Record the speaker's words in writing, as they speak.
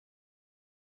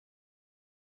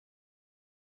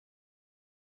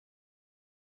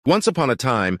Once upon a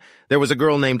time, there was a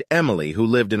girl named Emily who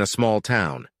lived in a small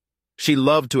town. She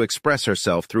loved to express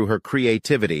herself through her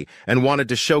creativity and wanted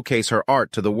to showcase her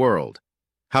art to the world.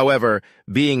 However,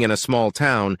 being in a small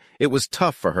town, it was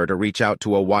tough for her to reach out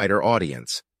to a wider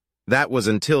audience. That was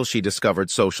until she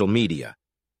discovered social media.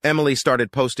 Emily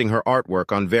started posting her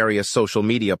artwork on various social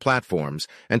media platforms,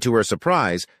 and to her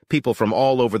surprise, people from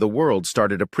all over the world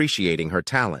started appreciating her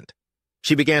talent.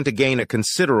 She began to gain a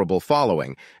considerable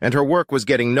following, and her work was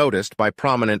getting noticed by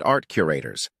prominent art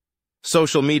curators.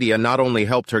 Social media not only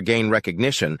helped her gain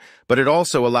recognition, but it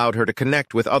also allowed her to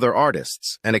connect with other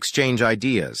artists and exchange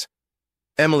ideas.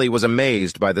 Emily was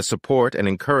amazed by the support and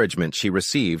encouragement she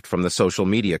received from the social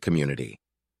media community.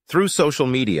 Through social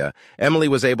media, Emily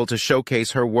was able to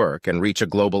showcase her work and reach a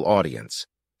global audience.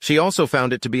 She also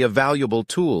found it to be a valuable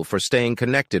tool for staying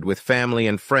connected with family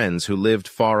and friends who lived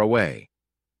far away.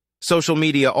 Social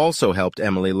media also helped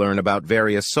Emily learn about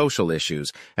various social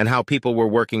issues and how people were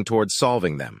working towards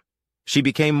solving them. She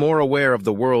became more aware of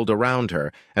the world around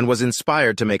her and was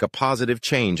inspired to make a positive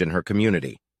change in her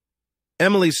community.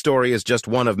 Emily's story is just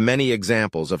one of many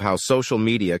examples of how social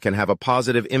media can have a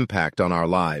positive impact on our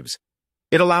lives.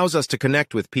 It allows us to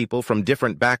connect with people from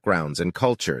different backgrounds and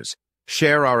cultures,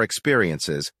 share our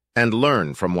experiences, and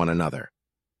learn from one another.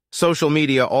 Social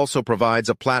media also provides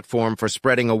a platform for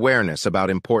spreading awareness about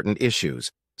important issues,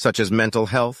 such as mental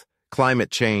health, climate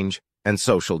change, and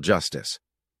social justice.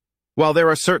 While there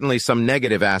are certainly some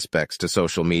negative aspects to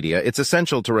social media, it's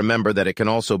essential to remember that it can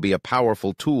also be a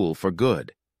powerful tool for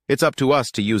good. It's up to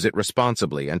us to use it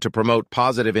responsibly and to promote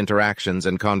positive interactions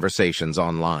and conversations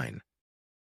online.